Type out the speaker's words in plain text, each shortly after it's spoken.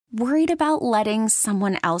Worried about letting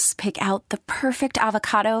someone else pick out the perfect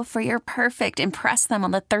avocado for your perfect impress them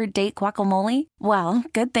on the third date guacamole? Well,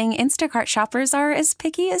 good thing Instacart shoppers are as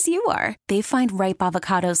picky as you are. They find ripe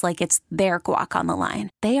avocados like it's their guac on the line.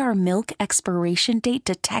 They are milk expiration date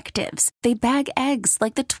detectives. They bag eggs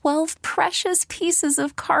like the 12 precious pieces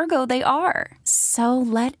of cargo they are. So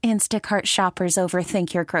let Instacart shoppers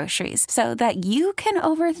overthink your groceries so that you can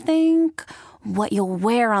overthink what you'll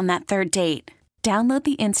wear on that third date. Download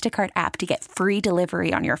the Instacart app to get free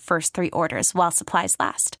delivery on your first 3 orders while supplies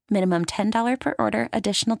last. Minimum $10 per order.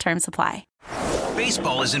 Additional terms apply.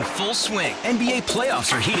 Baseball is in full swing. NBA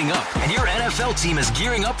playoffs are heating up, and your NFL team is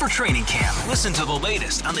gearing up for training camp. Listen to the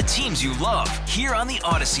latest on the teams you love here on the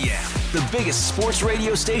Odyssey app. The biggest sports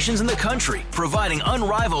radio stations in the country, providing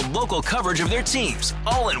unrivaled local coverage of their teams,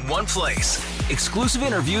 all in one place. Exclusive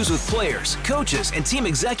interviews with players, coaches, and team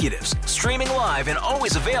executives, streaming live and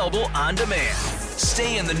always available on demand.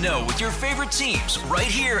 Stay in the know with your favorite teams right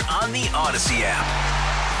here on the Odyssey app.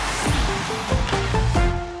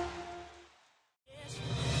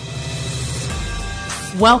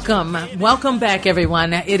 Welcome back,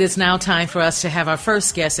 everyone. It is now time for us to have our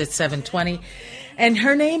first guest at 7:20. And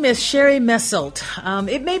her name is Sherry Messelt.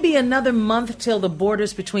 It may be another month till the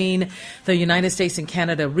borders between the United States and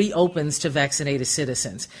Canada reopens to vaccinated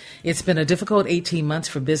citizens. It's been a difficult 18 months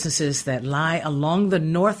for businesses that lie along the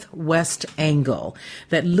northwest angle,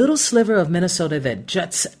 that little sliver of Minnesota that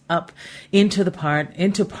juts up into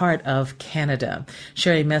part of Canada.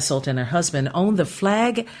 Sherry Messelt and her husband own the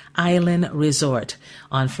Flag Island Resort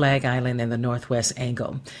on Flag Island in the northwest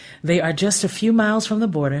angle. They are just a few miles from the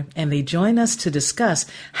border, and they join us to discuss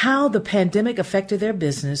how the pandemic affected their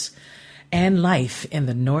business and life in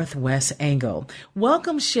the northwest angle.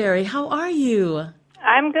 Welcome, Sherry. How are you?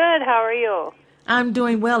 I'm good. How are you? I'm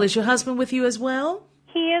doing well. Is your husband with you as well?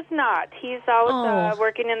 He is not. He's out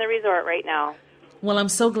working in the resort right now. Well, I'm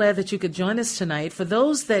so glad that you could join us tonight. For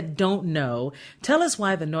those that don't know, tell us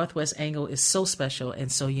why the northwest angle is so special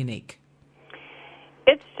and so unique.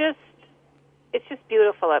 It's just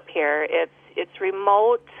beautiful up here. It's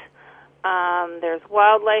remote. There's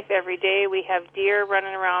wildlife every day. We have deer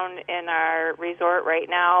running around in our resort right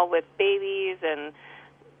now with babies and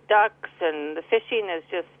ducks, and the fishing is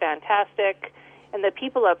just fantastic. And the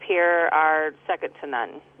people up here are second to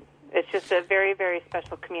none. It's just a very, very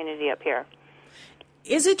special community up here.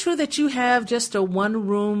 Is it true that you have just a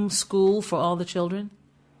one-room school for all the children?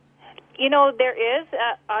 You know, there is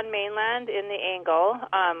on mainland in the Angle.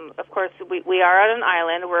 Of course, we are on an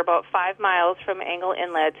island. We're about 5 miles from Angle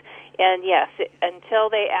Inlet. And yes, until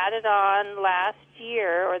they added on last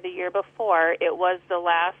year or the year before, it was the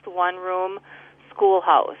last one-room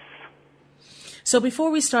schoolhouse. So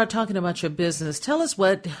before we start talking about your business, tell us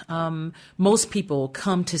what most people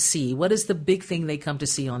come to see. What is the big thing they come to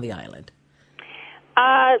see on the island?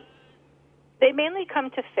 They mainly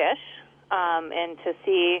come to fish and to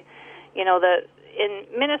see, you know, in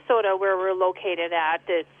Minnesota where we're located at,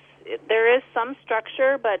 there is some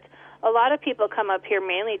structure, but a lot of people come up here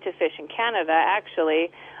mainly to fish in Canada,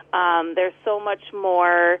 actually. There's so much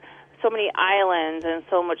more, so many islands and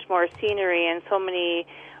so much more scenery and so many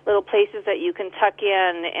little places that you can tuck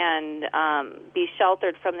in and be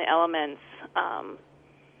sheltered from the elements.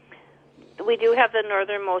 We do have the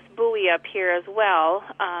northernmost buoy up here as well,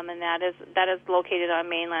 and that is located on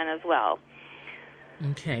mainland as well.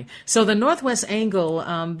 Okay, so the Northwest Angle,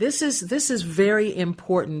 this is very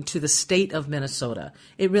important to the state of Minnesota.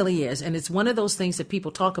 It really is, and it's one of those things that people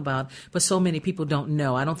talk about, but so many people don't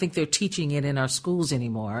know. I don't think they're teaching it in our schools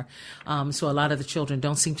anymore, so a lot of the children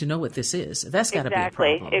don't seem to know what this is. That's got to be a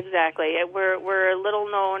problem. Exactly. We're a little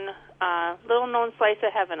known slice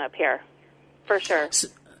of heaven up here, for sure.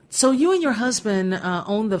 So you and your husband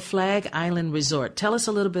own the Flag Island Resort. Tell us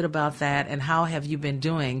a little bit about that, and how have you been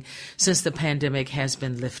doing since the pandemic has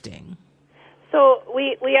been lifting? So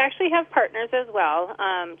we actually have partners as well.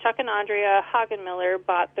 Chuck and Andrea Hagenmiller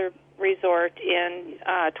bought the resort in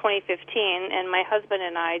 2015, and my husband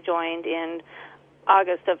and I joined in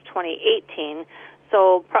August of 2018.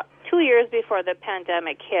 So 2 years before the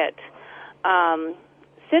pandemic hit.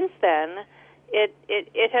 Since then,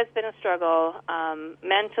 It has been a struggle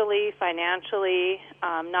mentally, financially,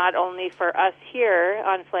 not only for us here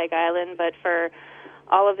on Flag Island, but for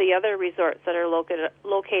all of the other resorts that are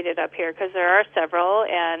located up here, because there are several.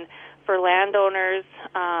 And for landowners,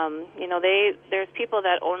 there's people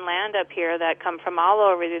that own land up here that come from all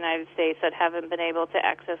over the United States that haven't been able to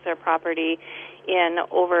access their property in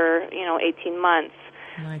over 18 months.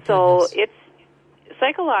 So it's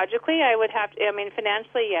psychologically,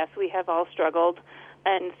 financially, yes, we have all struggled,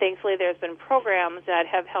 and thankfully there's been programs that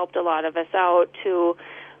have helped a lot of us out to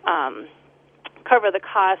cover the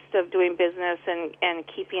cost of doing business and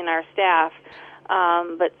keeping our staff.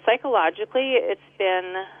 But psychologically, it's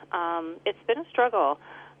been a struggle.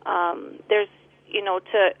 There's,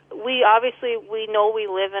 we know we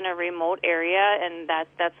live in a remote area, and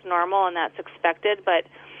that's normal and that's expected. But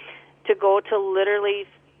to go to literally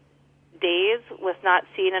days with not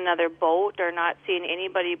seeing another boat or not seeing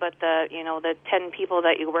anybody but the 10 people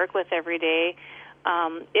that you work with every day,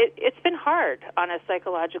 it's been hard on us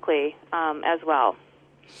psychologically as well.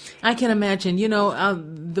 I can imagine.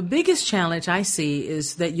 The biggest challenge I see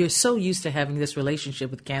is that you're so used to having this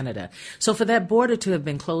relationship with Canada. So for that border to have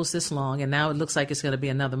been closed this long, and now it looks like it's going to be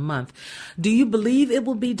another month, do you believe it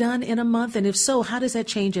will be done in a month? And if so, how does that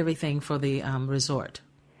change everything for the resort?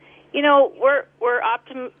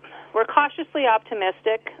 We're cautiously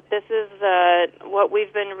optimistic. This is what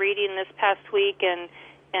we've been reading this past week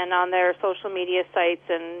and on their social media sites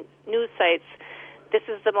and news sites. This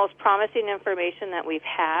is the most promising information that we've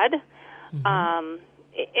had, and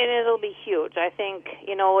it'll be huge. I think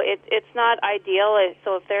it's not ideal.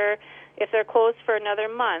 So if they're closed for another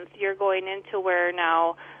month, you're going into where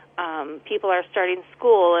now people are starting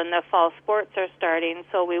school and the fall sports are starting.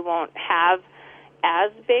 So we won't have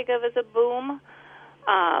as big of as a boom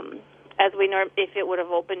as we if it would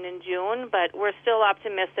have opened in June. But we're still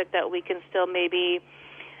optimistic that we can still maybe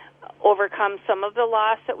overcome some of the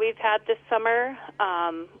loss that we've had this summer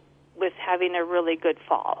with having a really good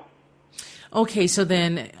fall. Okay, so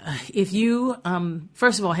then if you,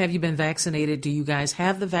 first of all, have you been vaccinated? Do you guys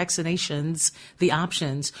have the vaccinations, the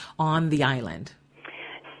options on the island?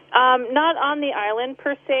 Not on the island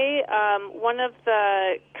per se. One of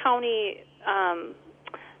the county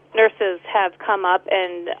nurses have come up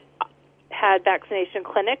and had vaccination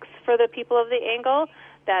clinics for the people of the Angle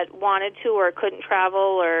that wanted to or couldn't travel,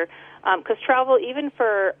 or because travel, even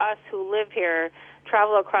for us who live here,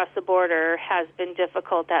 travel across the border has been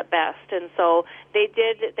difficult at best. And so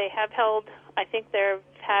they have held, I think they've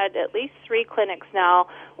had at least 3 clinics now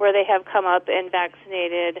where they have come up and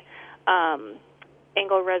vaccinated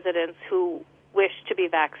Angle residents who wish to be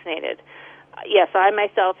vaccinated. Yes, I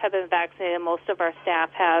myself have been vaccinated. Most of our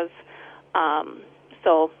staff has.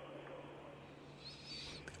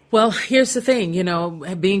 Well, here's the thing,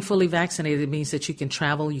 being fully vaccinated means that you can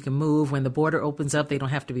travel, you can move. When the border opens up, they don't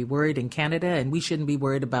have to be worried in Canada, and we shouldn't be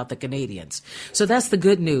worried about the Canadians. So that's the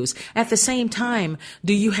good news. At the same time,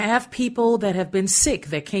 do you have people that have been sick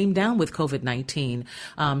that came down with COVID-19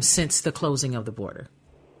 since the closing of the border?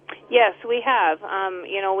 Yes, we have.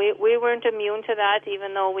 We weren't immune to that,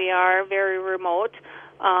 even though we are very remote.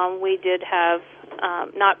 We did have,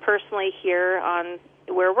 not personally here on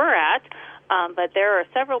where we're at, but there are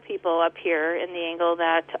several people up here in the Angle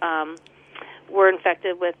that were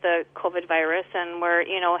infected with the COVID virus and were,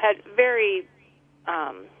 had very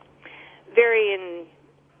varying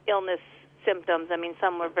illness symptoms. I mean,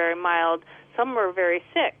 some were very mild, some were very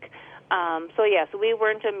sick. So yes, we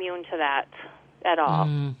weren't immune to that at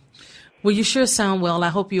all. Well, you sure sound well. I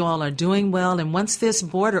hope you all are doing well. And once this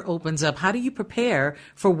border opens up, how do you prepare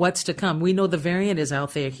for what's to come? We know the variant is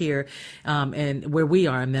out there here and where we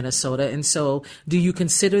are in Minnesota. And so do you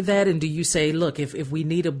consider that? And do you say, look, if we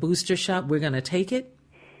need a booster shot, we're going to take it?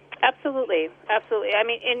 Absolutely. Absolutely. I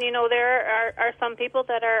mean, and, there are some people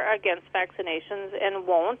that are against vaccinations and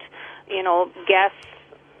won't, guests,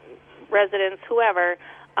 residents, whoever.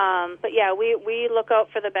 But yeah, we look out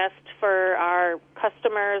for the best for our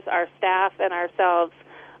customers, our staff, and ourselves,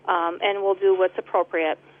 and we'll do what's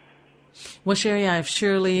appropriate. Well, Sherry, I've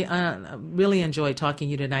surely really enjoyed talking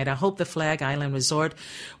to you tonight. I hope the Flag Island Resort,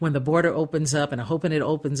 when the border opens up, and I'm hoping it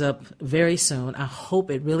opens up very soon, I hope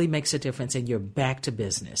it really makes a difference and you're back to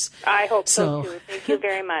business. I hope so too. Thank you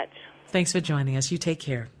very much. Thanks for joining us. You take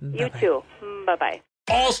care. You too. Bye-bye.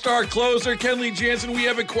 All-star closer Kenley Jansen, we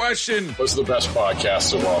have a question. What's the best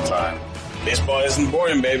podcast of all time? Baseball isn't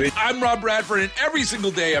boring, baby. I'm Rob Bradford, and every single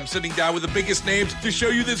day I'm sitting down with the biggest names to show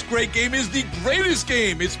you this great game is the greatest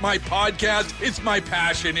game. It's my podcast. It's my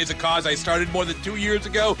passion. It's a cause I started more than 2 years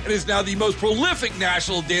ago and is now the most prolific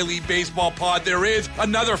national daily baseball pod there is.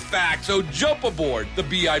 Another fact, so jump aboard the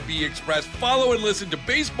BIB Express. Follow and listen to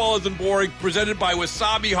Baseball Isn't Boring, presented by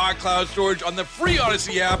Wasabi Hot Cloud Storage on the free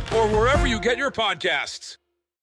Odyssey app or wherever you get your podcasts.